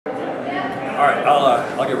All right,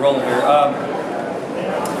 I'll get rolling here.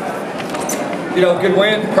 You know, good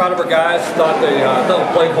win. Proud of our guys. Thought we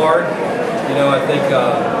played hard. You know, I think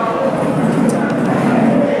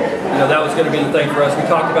you know, that was going to be the thing for us. We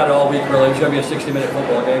talked about it all week. Really, it's going to be a 60-minute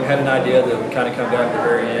football game. Had an idea that would kind of come down to the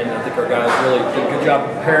very end. I think our guys really did a good job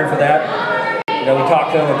preparing for that. You know, we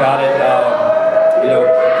talked to them about it. You know,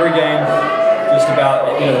 pregame, just about,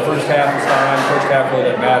 you know, the first half is fine. First half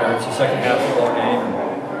really doesn't matter. It's the second half football game.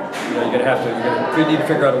 You know, you need to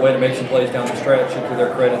figure out a way to make some plays down the stretch, and to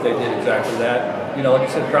their credit, they did exactly that. You know, like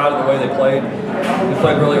I said, proud of the way they played. They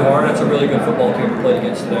played really hard. That's a really good football team to play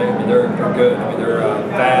against today. I mean, they're good. I mean, they're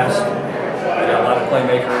fast. They got a lot of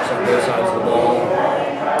playmakers on both sides of the ball.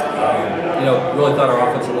 You know, really thought our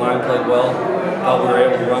offensive line played well. Thought we were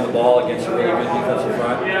able to run the ball against a really good defensive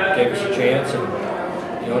front. Gave us a chance, and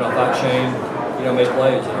you know, and I thought Shane, you know, made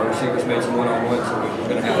plays, and our receivers made some one-on-ones, so we were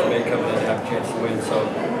going to have to make coming in to have a chance to win. So,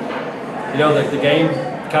 you know, the game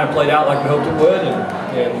kind of played out like we hoped it would,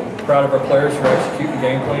 and proud of our players for executing the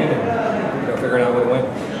game plan and, you know, figuring out a way to win.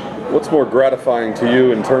 What's more gratifying to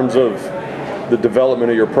you in terms of the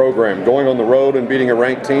development of your program, going on the road and beating a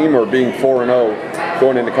ranked team, or being 4-0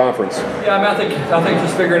 going into conference? Yeah, I mean, I think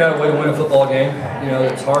just figuring out a way to win a football game, you know,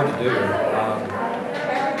 it's hard to do.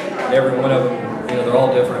 Every one of them, you know, they're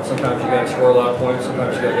all different. Sometimes you got to score a lot of points.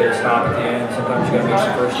 Sometimes you got to get a stop at the end. Sometimes you got to make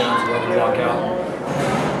some first downs and let the clock out.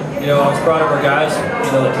 You know, I was proud of our guys.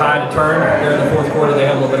 You know, the tide had turned there in the fourth quarter. They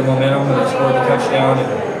had a little bit of momentum, and they scored the touchdown. And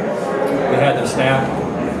we had the snap,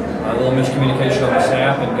 a little miscommunication on the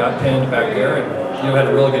snap, and got pinned back there. And you know, had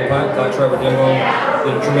a really good punt. Thought Trevor Dimbo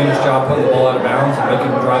did a tremendous job putting the ball out of bounds and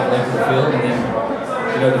making him drive the length of the field. And then,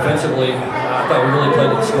 you know, defensively, I thought we really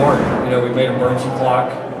played it smart. You know, we made them burn some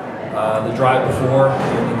clock. The drive before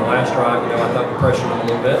and then the last drive, you know, I thought we pressured them a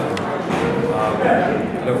little bit.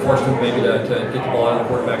 You know, forced them maybe to get the ball out of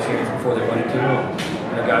the quarterback's hands before they wanted to.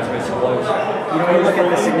 And our guys made some plays. You know, when you look at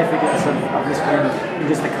the significance of this win in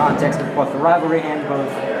just the context of both the rivalry and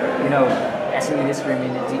both, you know, SMU history, I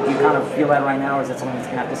mean, do you kind of feel that right now, or is that something that's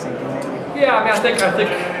going to have to sink in maybe? Yeah, I mean, I think,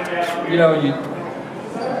 you know,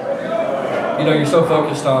 you're so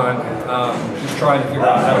focused on just trying to figure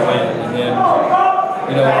out how to win, and then,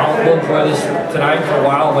 you know, we'll enjoy this tonight for a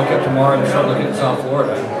while, wake up tomorrow and start looking at South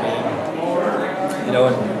Florida. And, you know,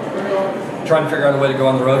 and trying to figure out a way to go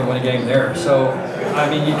on the road and win a game there. So, I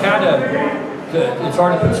mean, you kind of, it's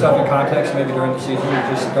hard to put stuff in context maybe during the season. You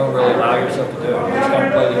just don't really allow yourself to do it. You just got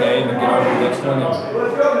to play the game and get on to the next one.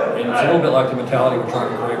 And it's a little bit like the mentality we're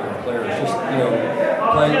trying to create with the players. Just, you know,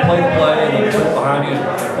 play the play and then put it behind you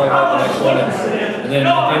and play hard the next one. And then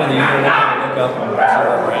at the end of the year, we'll kind of look up and see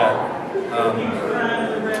where we're at.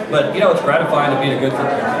 But, you know, it's gratifying to beat a good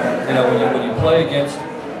football team. You know, when you play against a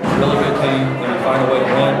really good team, when you find a way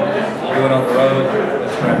to win, you do it on the road,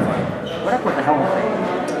 it's gratifying. What up with the helmet thing?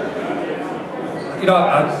 You know,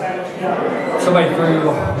 somebody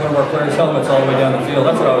threw one of our players' helmets all the way down the field.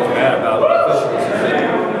 That's what I was mad about with the officials. Is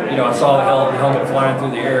that, you know, I saw the helmet flying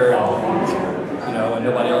through the air, and, you know, and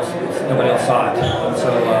nobody else saw it. And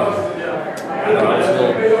so, you know, I was a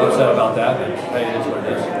little upset about that, but hey, it is what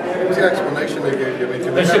it is. What was the explanation they gave you? I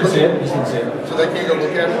mean, they shouldn't see it. They shouldn't see it. So they can't go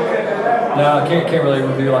look at it? No, I can't really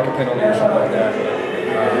review like a penalty or something like that.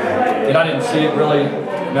 And I didn't see it really.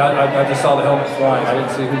 I mean, I just saw the helmet flying. I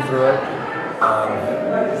didn't see who threw it.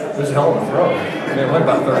 It was a hell of a throw. I mean, it went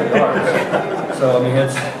about 30 yards. So, I mean, you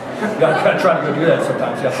got to try to go do that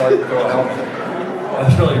sometimes. See how far you can throw a helmet.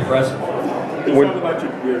 That's really impressive. Can you talk about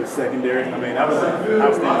your secondary? I mean, that was an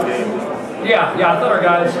outstanding game. Yeah, I thought our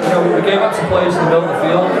guys, you know, we gave up some plays in the middle of the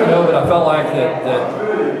field, you know, but I felt like that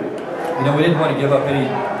you know, we didn't want to give up any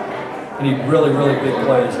really big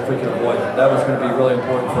plays if we could avoid it. That was going to be really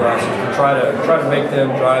important for us, is to try to make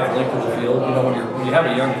them drive the length of the field. You know, when you have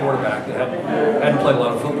a young quarterback that hadn't played a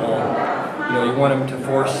lot of football, you know, you want him to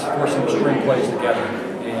force them to string plays together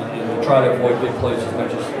and to try to avoid big plays as much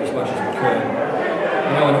as we could.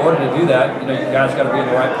 You know, in order to do that, you know, you guys got to be in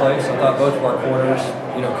the right place. I thought both of our corners,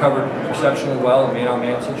 you know, covered exceptionally well in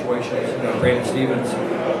man-on-man situations. You know, Brandon Stevens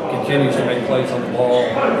continues to make plays on the ball.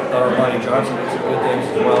 I thought our Monty Johnson did some good things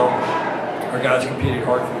as well. Our guys competed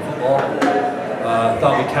hard for the football. I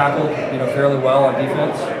thought we tackled, you know, fairly well on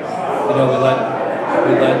defense. You know, we let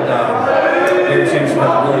Gary Sampson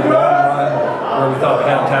have a really long run where we thought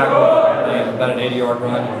we had him tackled, and about an 80-yard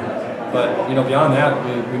run. But, you know, beyond that,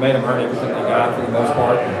 we made them earn everything they got for the most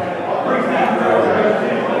part.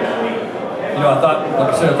 You know, I thought,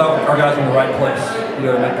 like I said, I thought our guys were in the right place,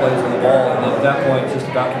 you know, to make plays on the ball. And then at that point, it's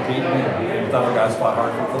just about competing. And I thought our guys fought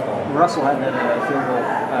hard for football. Russell had that field goal.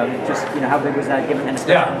 Just, you know, how big was that given?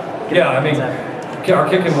 Yeah, I mean, our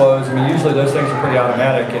kicking woes, I mean, usually those things are pretty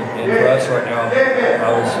automatic, and for us right now,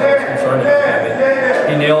 I was concerned about that.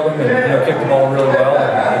 But he nailed them and kicked the ball really well,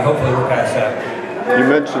 and hopefully we're past that. You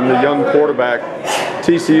mentioned the young quarterback.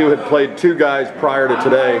 TCU had played 2 guys prior to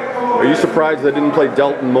today. Are you surprised they didn't play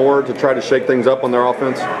Delton more to try to shake things up on their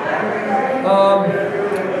offense?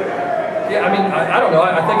 Yeah, I mean, I don't know.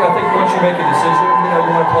 I think once you make a decision, you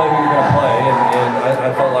want to play who you're going to play, and I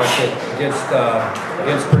felt like it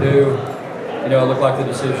against Purdue, it looked like the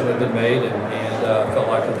decision had been made, and felt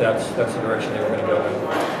like that's the direction they were going to go in.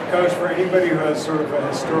 Coach, for anybody who has sort of a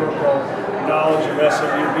historical knowledge of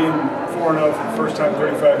SMU, being 4-0 for the first time in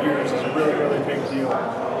 35 years is a really, really big deal.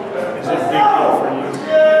 Is it a big deal for you?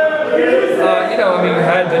 I mean, I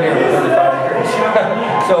hadn't been here for 35 years.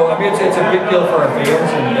 So, I mean, it's a big deal for our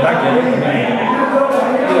fans, and I get it. I mean,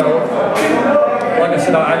 like I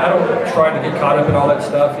said, I don't try to get caught up in all that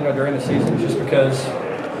stuff, during the season, just because,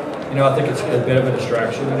 I think it's a bit of a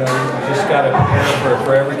distraction. You just got to prepare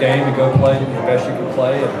for every game and go play the best you can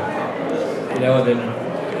play, and then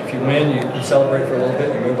if you win, you celebrate for a little bit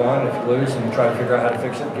and you move on. If you lose, and you try to figure out how to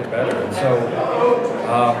fix it and get better. And so,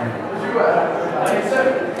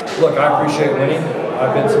 look, I appreciate winning.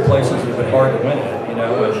 I've been some places that have been hard to win it,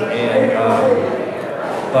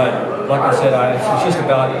 but like I said, it's just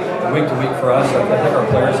about week to week for us. I think our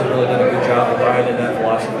players have really done a good job of buying in that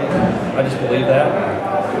philosophy. I just believe that,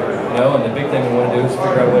 and the big thing we want to do is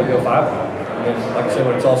figure out a way to go 5-0. And like I said,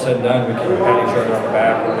 when it's all said and done, we can pat each other on the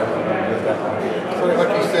back or whatever we want to do at that point. So like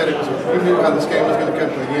you said, we knew how this game was going to come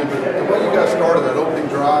to the end, but the way you guys started that opening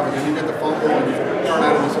drive, and then you get the fumble and you turn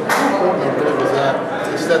out into something important, really was that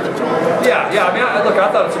to set the tone? Yeah. I mean, look, I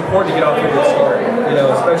thought it's important to get off to a good start,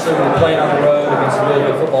 especially when you're playing on the road against a really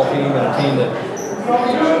good football team and a team that,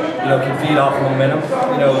 can feed off of momentum.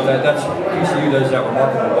 That's TCU does that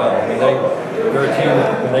remarkably well. I mean, they're a team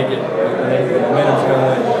that when the momentum's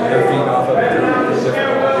going, they're feeding off of it. It's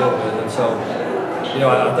difficult to deal with, and so.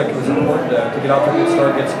 I think it was important to get off to a good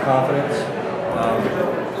start, get some confidence.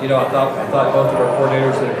 I thought both of our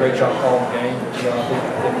coordinators did a great job calling the game. I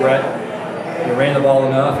think Brett ran the ball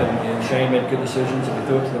enough, and Shane made good decisions, and he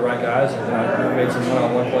threw it to the right guys, and we made some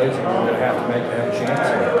one-on-one plays that we're going to have to make to have a chance.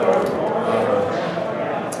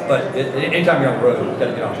 But anytime you're on the road, you've got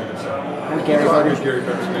to get off to a good start. Gary Patterson, you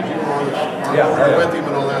were on the with him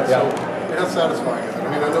and all that. So how satisfying is it? I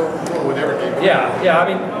mean, I know you want to win every game. Yeah. I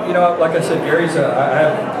mean, like I said, Gary's. I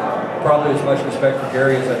have probably as much respect for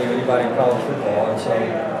Gary as I do anybody in college football, and so I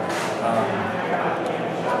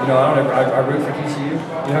root for TCU. You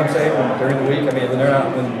know what I'm saying? During the week, I mean, when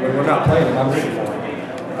we're not playing them, I'm rooting for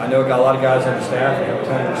them. I know got a lot of guys on the staff and have a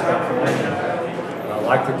ton of respect for them. And I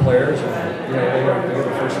like their players, and they have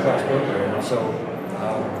a first-class program. And so,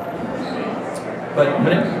 but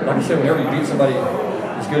like I said, whenever you beat somebody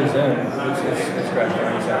as good as them, it's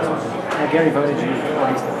gratifying. Gary voted you, or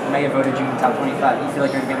he may have voted you in the top 25. Do you feel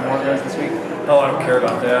like you're going to get more of those this week? Oh, I don't care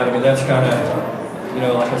about that. I mean, that's kind of,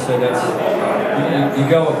 like I said, that's you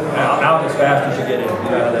go out as fast as you get in.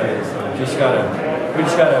 You know how that is. We just gotta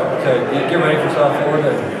get ready for South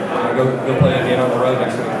Florida and go play again on the road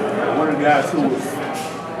next week. One of the guys who was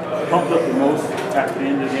pumped up the most at the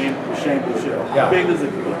end of the game was Shane Buechele. Yeah. How big was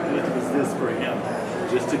this for him?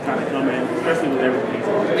 Just to kind of come in, especially with everything.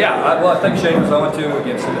 Yeah, I think Shane was 0-2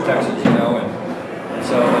 against the Texans, and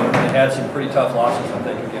so they had some pretty tough losses, I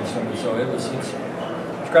think, against them. And so it's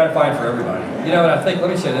gratifying for everybody. And I think, let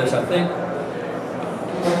me say this, I think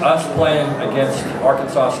us playing against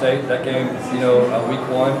Arkansas State, that game, week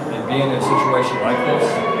 1, and being in a situation like this,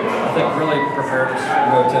 I think really prepared us,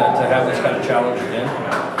 to have this kind of challenge again.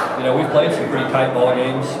 We've played some pretty tight ball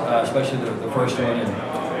games, especially the first one, and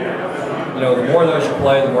the more of those you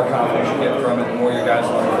play, the more confidence you get from it, the more your guys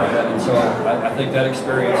learn from it. And so I think that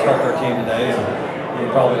experience helped our team today, and we're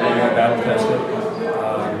probably a little more battle tested,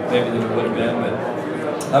 maybe than we would have been. But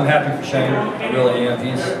I'm happy for Shane. I really am.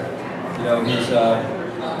 He's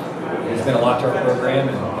been a lot to our program,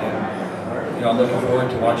 and I'm looking forward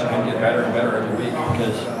to watching him get better and better every week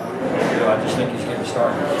because I just think he's getting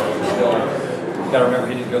started. So you got to remember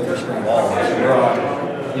he didn't go through spring ball, so we're on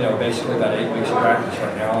basically about 8 weeks of practice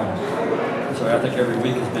right now. And so I think every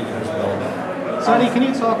week is big in his development. Sonny, can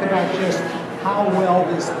you talk about just how well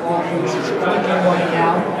this offense is clicking right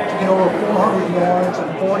now to get over 400 yards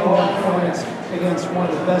and 41 points against one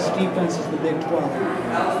of the best defenses in the Big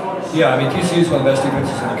 12? Yeah, I mean, TCU is one of the best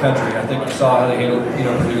defenses in the country. I think you saw how they handled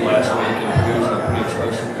Purdue last week, and Purdue's a pretty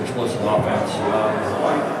explosive offense.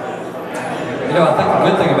 I think the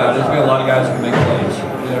good thing about it is we have a lot of guys who can make plays.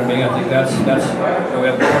 You know what I mean? I think that's we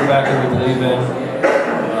have a quarterback that we believe in.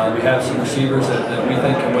 We have some receivers that we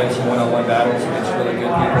think can win some one-on-one battles against really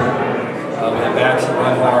good people. We have backs that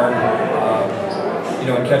run hard, you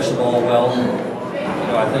know, and catch the ball well. You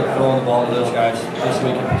know, I think throwing the ball to those guys this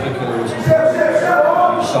week in particular was important.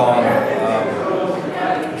 You saw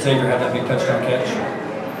Xavier have that big touchdown catch.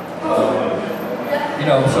 You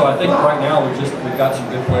know, so I think right now we've got some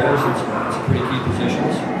good players in some pretty key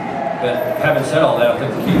positions. But having said all that, I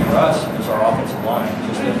think the key for us is our offensive line,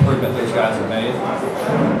 just the improvement those guys have made.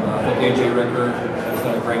 I think A.J. Ricker has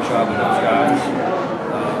done a great job with those guys.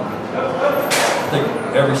 I think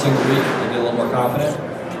every single week they get a little more confident,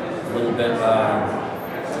 a little bit,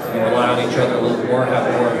 rely on each other a little more, have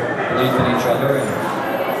more belief in each other, and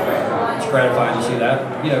it's gratifying to see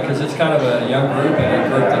that. You know, because it's kind of a young group and a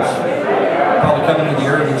group that's probably coming into the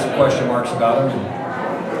year with some question marks about them. And,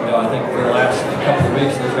 you know, I think for the last couple of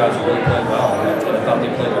weeks, those guys have really played well. And I thought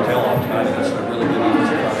they played their tail off tonight against a really good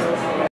defensive